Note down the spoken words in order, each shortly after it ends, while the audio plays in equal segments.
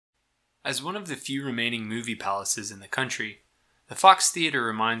As one of the few remaining movie palaces in the country, the Fox Theater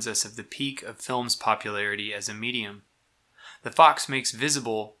reminds us of the peak of film's popularity as a medium. The Fox makes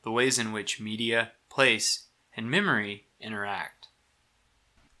visible the ways in which media, place, and memory interact.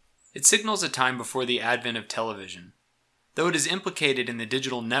 It signals a time before the advent of television. Though it is implicated in the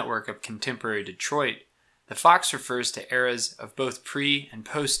digital network of contemporary Detroit, the Fox refers to eras of both pre- and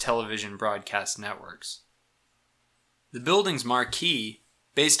post-television broadcast networks. The building's marquee,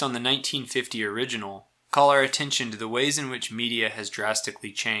 based on the 1950 original, call our attention to the ways in which media has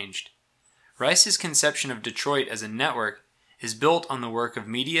drastically changed. Rice's conception of Detroit as a network is built on the work of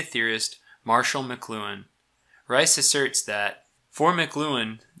media theorist Marshall McLuhan. Rice asserts that, for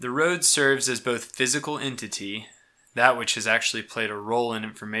McLuhan, the road serves as both physical entity, that which has actually played a role in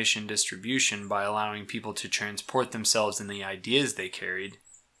information distribution by allowing people to transport themselves in the ideas they carried,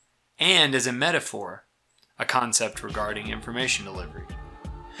 and as a metaphor, a concept regarding information delivery.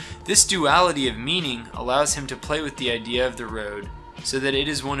 This duality of meaning allows him to play with the idea of the road so that it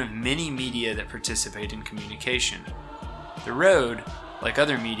is one of many media that participate in communication. The road, like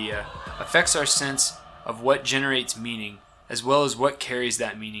other media, affects our sense of what generates meaning as well as what carries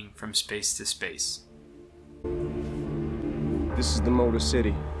that meaning from space to space. This is the Motor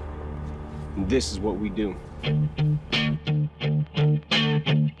City, and this is what we do.